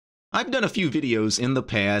I've done a few videos in the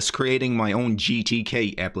past creating my own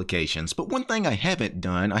GTK applications, but one thing I haven't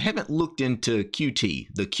done, I haven't looked into Qt,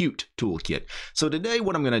 the Qt toolkit. So today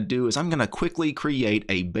what I'm going to do is I'm going to quickly create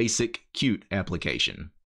a basic Qt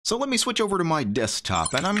application. So let me switch over to my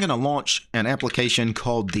desktop and I'm going to launch an application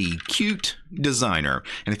called the Qt Designer.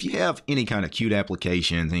 And if you have any kind of Qt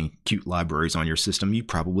applications, any Qt libraries on your system, you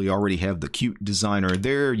probably already have the Qt Designer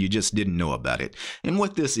there. You just didn't know about it. And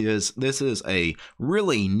what this is a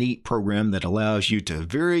really neat program that allows you to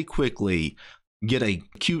very quickly get a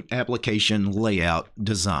Qt application layout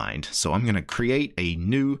designed. So I'm going to create a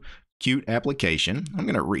new Qt application. I'm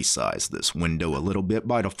going to resize this window a little bit.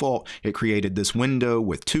 By default, it created this window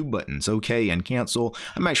with two buttons, OK and cancel.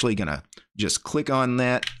 I'm actually going to just click on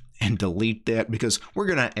that and delete that because we're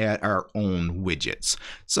going to add our own widgets.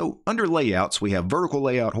 So under layouts, we have vertical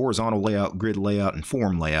layout, horizontal layout, grid layout, and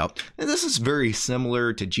form layout. And this is very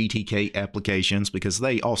similar to GTK applications because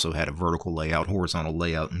they also had a vertical layout, horizontal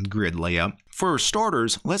layout, and grid layout. For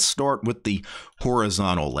starters, let's start with the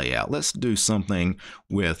horizontal layout. Let's do something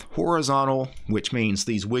with horizontal, which means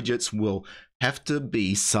these widgets will have to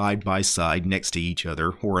be side by side next to each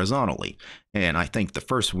other horizontally. And I think the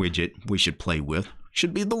first widget we should play with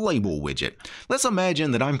should be the label widget. Let's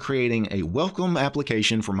imagine that I'm creating a welcome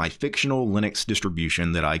application for my fictional Linux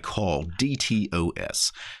distribution that I call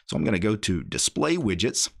DTOS. So I'm going to go to Display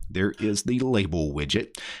Widgets. There is the label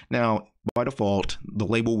widget. Now, by default, the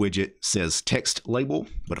label widget says text label,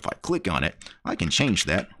 but if I click on it, I can change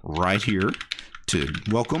that right here to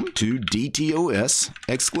welcome to DTOS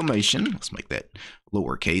exclamation. Let's make that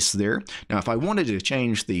lowercase there. Now, if I wanted to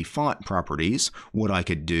change the font properties, what I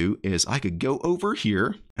could do is I could go over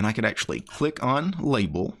here and I could actually click on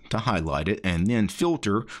label to highlight it and then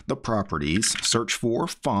filter the properties, search for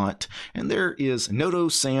font, and there is Noto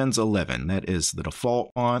Sans 11. That is the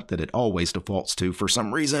default font that it always defaults to. For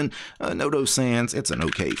some reason, Noto Sans, it's an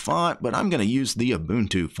okay font, but I'm going to use the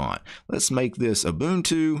Ubuntu font. Let's make this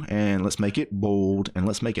Ubuntu and let's make it bold and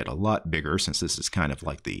let's make it a lot bigger since this is kind of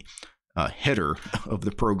like the header of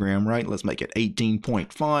the program, right? Let's make it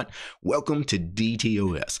 18-point font. Welcome to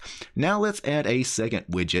DTOS. Now let's add a second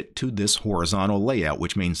widget to this horizontal layout,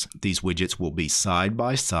 which means these widgets will be side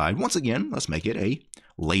by side. Once again, let's make it a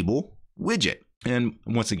label widget. And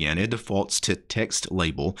once again, it defaults to text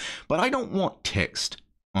label, but I don't want text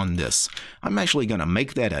on this. I'm actually going to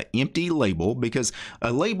make that an empty label because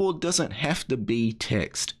a label doesn't have to be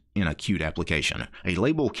text in a Qt application. A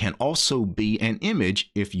label can also be an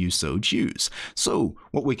image if you so choose. So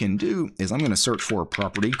what we can do is I'm going to search for a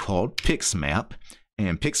property called PixMap,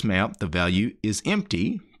 and PixMap, the value is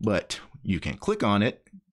empty, but you can click on it,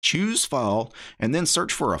 choose file, and then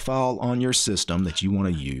search for a file on your system that you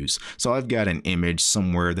want to use. So I've got an image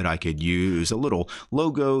somewhere that I could use, a little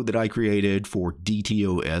logo that I created for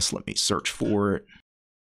DTOS. Let me search for it.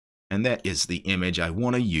 And that is the image I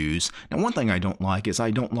want to use. Now, one thing I don't like is I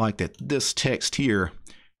don't like that this text here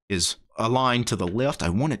is aligned to the left. I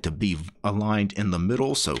want it to be aligned in the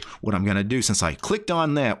middle. So what I'm going to do, since I clicked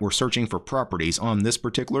on that, we're searching for properties on this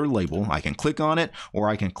particular label. I can click on it or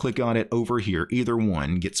I can click on it over here. Either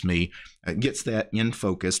one gets that in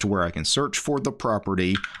focus to where I can search for the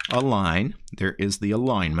property align. There is the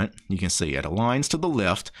alignment. You can see it aligns to the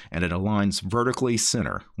left and it aligns vertically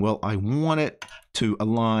center. Well, I want it to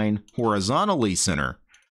align horizontally center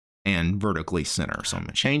and vertically center. So I'm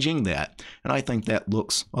changing that, and I think that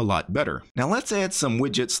looks a lot better. Now let's add some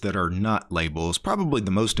widgets that are not labels. Probably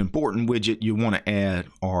the most important widget you want to add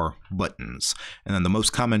are buttons. And then the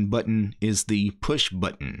most common button is the push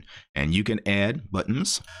button. And you can add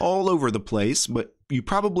buttons all over the place, but you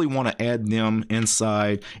probably want to add them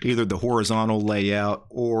inside either the horizontal layout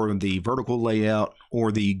or the vertical layout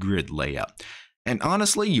or the grid layout. And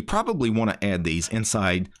honestly, you probably want to add these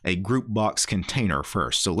inside a group box container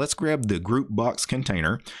first. So let's grab the group box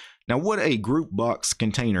container. Now, what a group box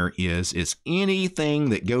container is anything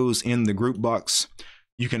that goes in the group box.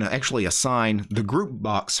 You can actually assign the group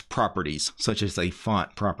box properties, such as a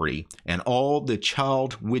font property, and all the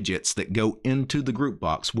child widgets that go into the group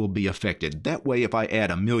box will be affected. That way, if I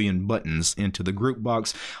add 1,000,000 buttons into the group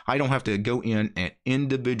box, I don't have to go in and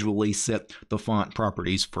individually set the font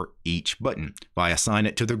properties for each button. If I assign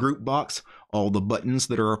it to the group box, all the buttons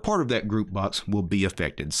that are a part of that group box will be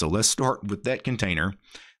affected. So let's start with that container.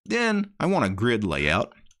 Then I want a grid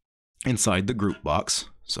layout inside the group box.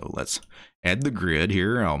 So let's add the grid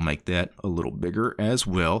here. I'll make that a little bigger as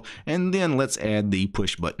well. And then let's add the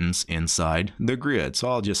push buttons inside the grid. So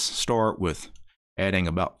I'll just start with adding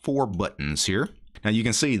about 4 buttons here. Now you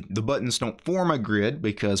can see the buttons don't form a grid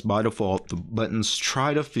because by default the buttons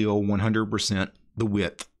try to fill 100% the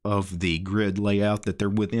width of the grid layout that they're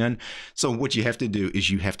within. So what you have to do is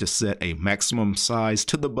you have to set a maximum size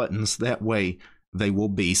to the buttons. That way they will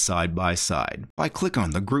be side by side. If I click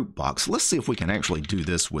on the group box, let's see if we can actually do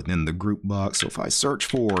this within the group box. So if I search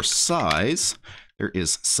for size, there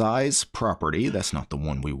is size property. That's not the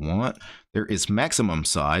one we want. There is maximum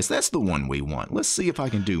size. That's the one we want. Let's see if I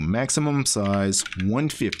can do maximum size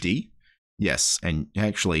 150. Yes, and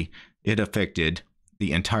actually it affected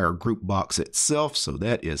the entire group box itself, so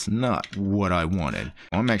that is not what I wanted.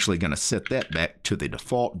 I'm actually going to set that back to the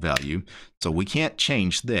default value, so we can't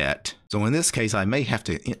change that. So in this case, I may have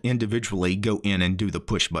to individually go in and do the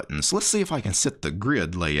push buttons. Let's see if I can set the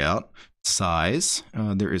grid layout size.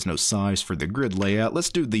 There is no size for the grid layout. Let's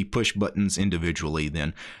do the push buttons individually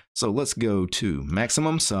then. So let's go to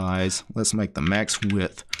maximum size. Let's make the max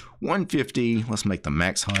width 150. Let's make the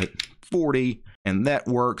max height 40. And that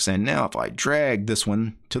works. And now if I drag this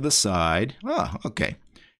one to the side, okay,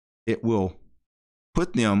 it will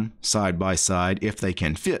put them side by side if they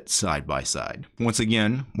can fit side by side. Once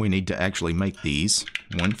again, we need to actually make these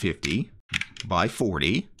 150 by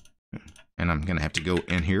 40. And I'm going to have to go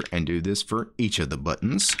in here and do this for each of the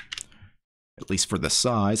buttons, at least for the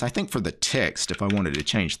size. I think for the text, if I wanted to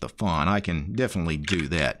change the font, I can definitely do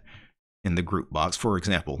that in the group box. For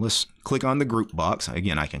example, let's click on the group box.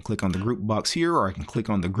 Again, I can click on the group box here, or I can click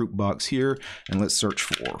on the group box here, and let's search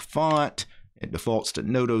for font. It defaults to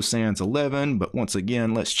Noto Sans 11, but once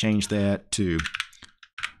again, let's change that to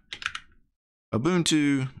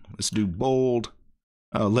Ubuntu. Let's do bold.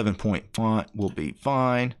 11-point font will be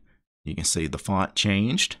fine. You can see the font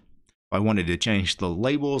changed. If I wanted to change the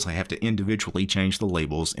labels, I have to individually change the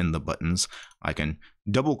labels in the buttons. I can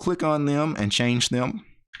double click on them and change them.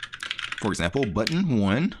 For example, button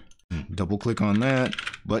 1, double click on that,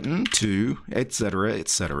 button 2, etc.,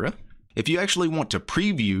 etc. If you actually want to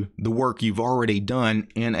preview the work you've already done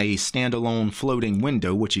in a standalone floating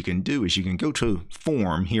window, what you can do is you can go to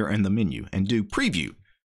Form here in the menu and do Preview.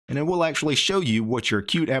 And it will actually show you what your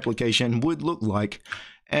Qt application would look like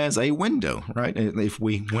as a window, right? If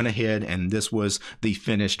we went ahead and this was the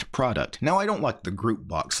finished product. Now, I don't like the group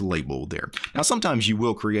box label there. Now, sometimes you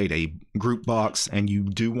will create a group box and you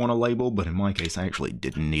do want a label, but in my case, I actually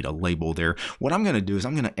didn't need a label there. What I'm going to do is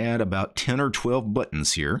I'm going to add about 10 or 12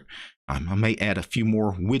 buttons here. I may add a few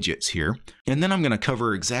more widgets here, and then I'm going to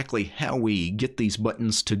cover exactly how we get these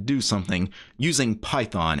buttons to do something using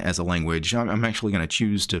Python as a language. I'm actually going to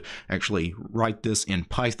choose to actually write this in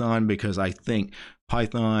Python because I think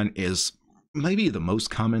Python is maybe the most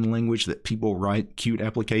common language that people write Qt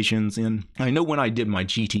applications in. I know when I did my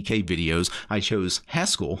GTK videos, I chose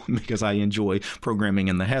Haskell because I enjoy programming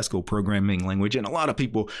in the Haskell programming language, and a lot of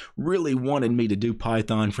people really wanted me to do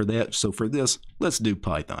Python for that. So for this, let's do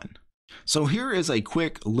Python. So here is a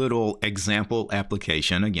quick little example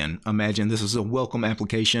application. Again, imagine this is a welcome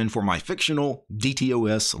application for my fictional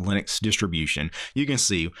DTOS Linux distribution. You can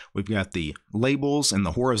see we've got the labels and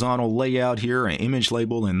the horizontal layout here, an image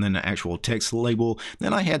label, and then an actual text label.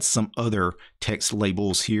 Then I had some other text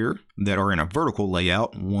labels here that are in a vertical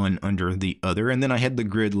layout, one under the other. And then I had the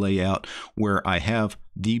grid layout where I have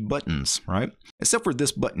the buttons, right? Except for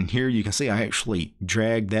this button here, you can see I actually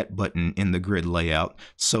dragged that button in the grid layout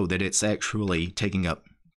so that it's actually taking up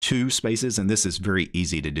 2 spaces, and this is very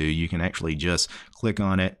easy to do. You can actually just click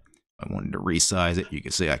on it. I wanted to resize it. You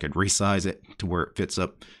can see I could resize it to where it fits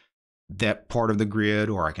up that part of the grid,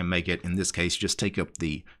 or I can make it, in this case, just take up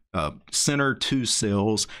the center 2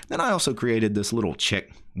 cells. Then I also created this little check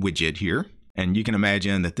widget here. And you can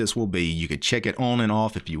imagine that this will be, you could check it on and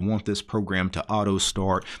off if you want this program to auto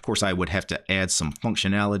start. Of course, I would have to add some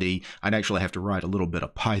functionality. I'd actually have to write a little bit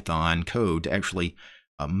of Python code to actually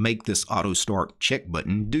make this auto start check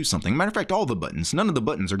button do something. Matter of fact, all the buttons, none of the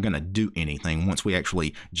buttons are going to do anything once we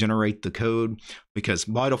actually generate the code, because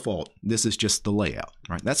by default, this is just the layout,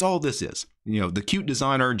 right? That's all this is. You know, the Qt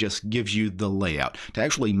designer just gives you the layout. To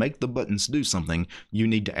actually make the buttons do something, you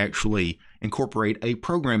need to actually incorporate a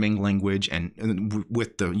programming language, and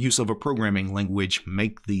with the use of a programming language,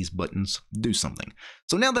 make these buttons do something.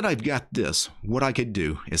 So now that I've got this, what I could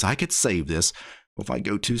do is I could save this. If I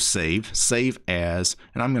go to save as,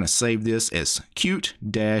 and I'm going to save this as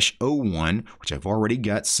Qt-01, which I've already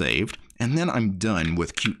got saved, and then I'm done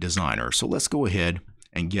with Qt Designer. So let's go ahead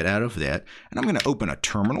and get out of that, and I'm going to open a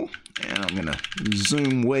terminal, and I'm going to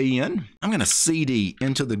zoom way in. I'm going to CD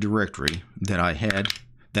into the directory that I had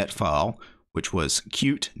that file, which was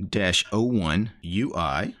Qt-01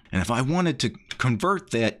 UI, and if I wanted to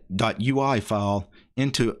convert that .ui file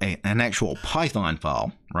into an actual Python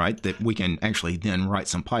file, right, that we can actually then write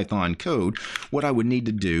some Python code, what I would need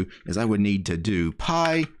to do is I would need to do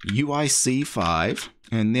pyuic5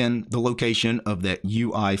 and then the location of that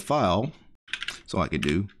UI file. So I could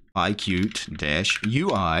do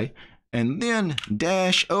pyqt-ui and then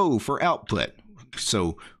 -o for output.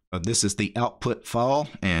 So this is the output file,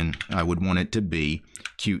 and I would want it to be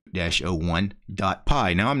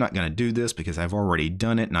qt-01.py. Now I'm not going to do this because I've already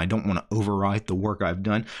done it and I don't want to overwrite the work I've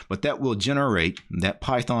done, but that will generate that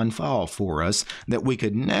Python file for us that we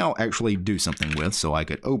could now actually do something with. So I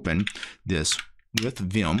could open this with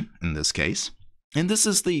Vim in this case, and this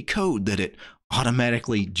is the code that it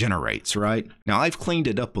automatically generates, right? Now I've cleaned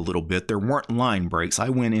it up a little bit. There weren't line breaks. I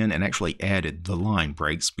went in and actually added the line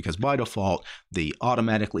breaks because by default, the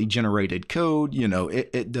automatically generated code, you know,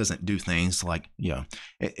 it doesn't do things like, you know,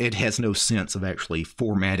 it has no sense of actually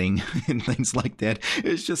formatting and things like that.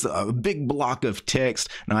 It's just a big block of text,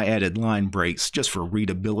 and I added line breaks just for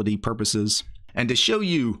readability purposes. And to show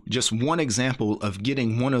you just one example of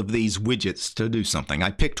getting one of these widgets to do something, I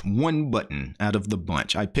picked one button out of the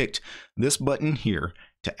bunch. I picked this button here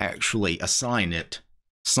to actually assign it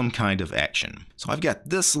some kind of action. So I've got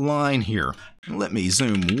this line here. Let me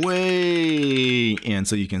zoom way in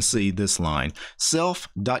so you can see this line.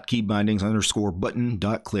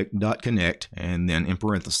 self.keybindings_button.click.connect, and then in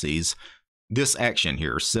parentheses, this action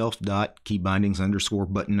here,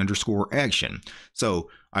 self.keybindings_button_action. So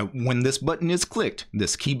when this button is clicked,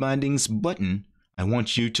 this keybindings button, I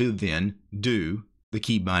want you to then do the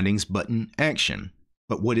keybindings button action.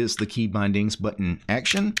 But what is the keybindings button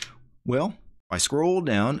action? Well, if I scroll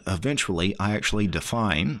down, eventually I actually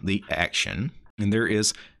define the action, and there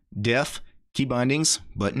is def keybindings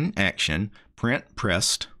button action print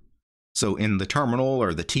pressed. So in the terminal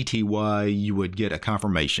or the TTY, you would get a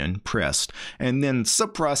confirmation pressed, and then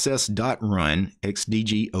subprocess.run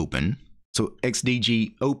xdg open. So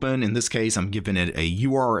xdg open, in this case, I'm giving it a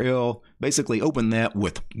URL. Basically open that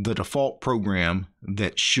with the default program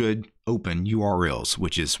that should open URLs,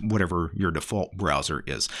 which is whatever your default browser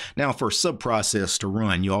is. Now for subprocess to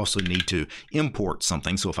run, you also need to import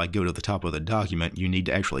something. So if I go to the top of the document, you need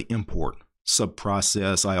to actually import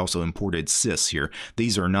subprocess. I also imported sys here.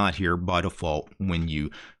 These are not here by default when you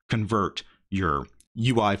convert your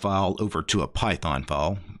UI file over to a Python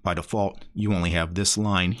file. By default, you only have this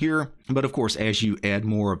line here. But of course, as you add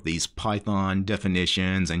more of these Python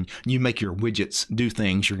definitions and you make your widgets do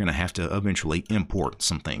things, you're going to have to eventually import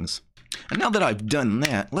some things. And now that I've done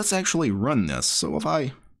that, let's actually run this. So if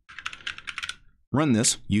I run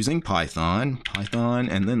this using Python,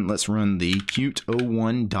 and then let's run the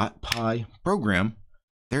qt01.py program.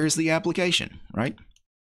 There's the application, right?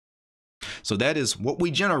 So that is what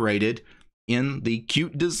we generated in the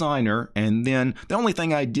Qt designer, and then the only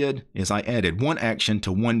thing I did is I added one action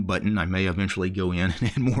to one button. I may eventually go in and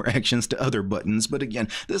add more actions to other buttons, but again,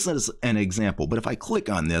 this is an example. But if I click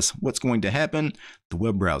on this, what's going to happen? The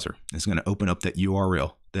web browser is going to open up that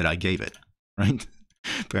URL that I gave it, right?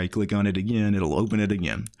 If I click on it again, it'll open it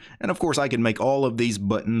again. And of course, I can make all of these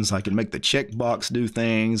buttons. I can make the checkbox do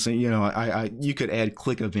things. You know, you could add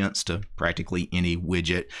click events to practically any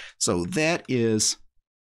widget. So that is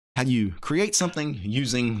how you create something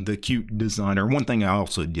using the Qt designer. One thing I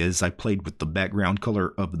also did is I played with the background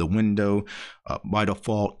color of the window. By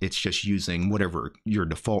default, it's just using whatever your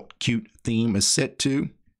default Qt theme is set to.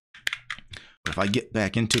 But if I get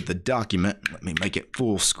back into the document, let me make it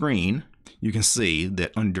full screen. You can see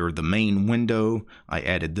that under the main window, I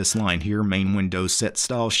added this line here, main window set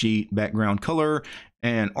style sheet, background color,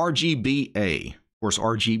 and RGBA. Of course,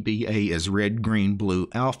 RGBA is red, green, blue,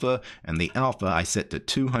 alpha, and the alpha I set to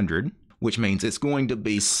 200, which means it's going to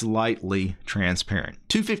be slightly transparent.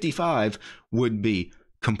 255 would be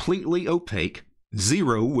completely opaque.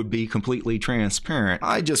 0 would be completely transparent.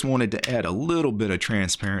 I just wanted to add a little bit of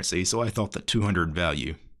transparency, so I thought the 200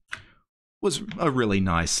 value was a really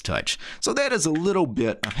nice touch. So that is a little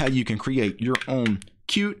bit of how you can create your own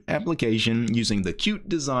Qt application using the Qt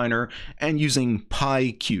designer and using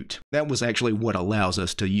pyqt. That was actually what allows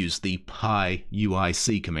us to use the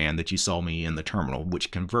pyuic command that you saw me in the terminal, which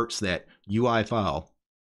converts that UI file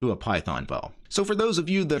to a Python file. So for those of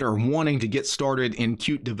you that are wanting to get started in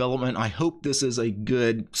Qt development, I hope this is a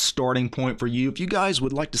good starting point for you. If you guys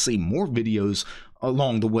would like to see more videos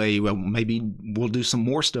along the way, well, maybe we'll do some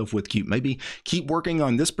more stuff with Qt. Maybe keep working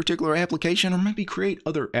on this particular application, or maybe create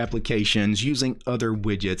other applications using other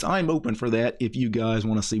widgets. I'm open for that if you guys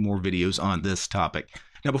want to see more videos on this topic.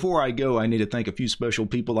 Now, before I go, I need to thank a few special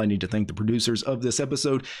people. I need to thank the producers of this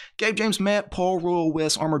episode: Gabe James, Matt, Paul, Royal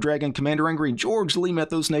West, Armor Dragon, Commander Angry, George, Lee,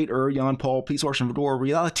 Methos, Nate, Jan, Paul, Peace Horse and Fedora,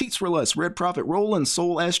 Realities for Less, Red Prophet, Roland,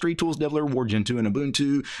 Soul, Astri, Tools, Devler, Wargen2, and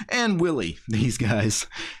Ubuntu, and Willie. These guys,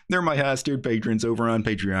 they're my highest tiered patrons over on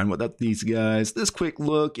Patreon. Without these guys, this quick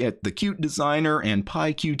look at the Cute Designer and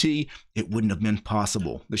PyQt, it wouldn't have been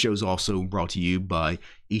possible. The show's also brought to you by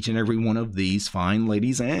each and every one of these fine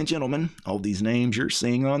ladies and gentlemen. All these names you're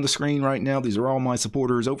seeing on the screen right now, these are all my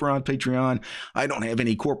supporters over on Patreon. I don't have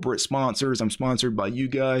any corporate sponsors. I'm sponsored by you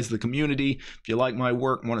guys, the community. If you like my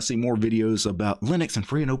work and want to see more videos about Linux and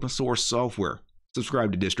free and open source software,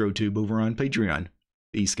 subscribe to DistroTube over on Patreon.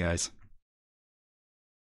 Peace, guys.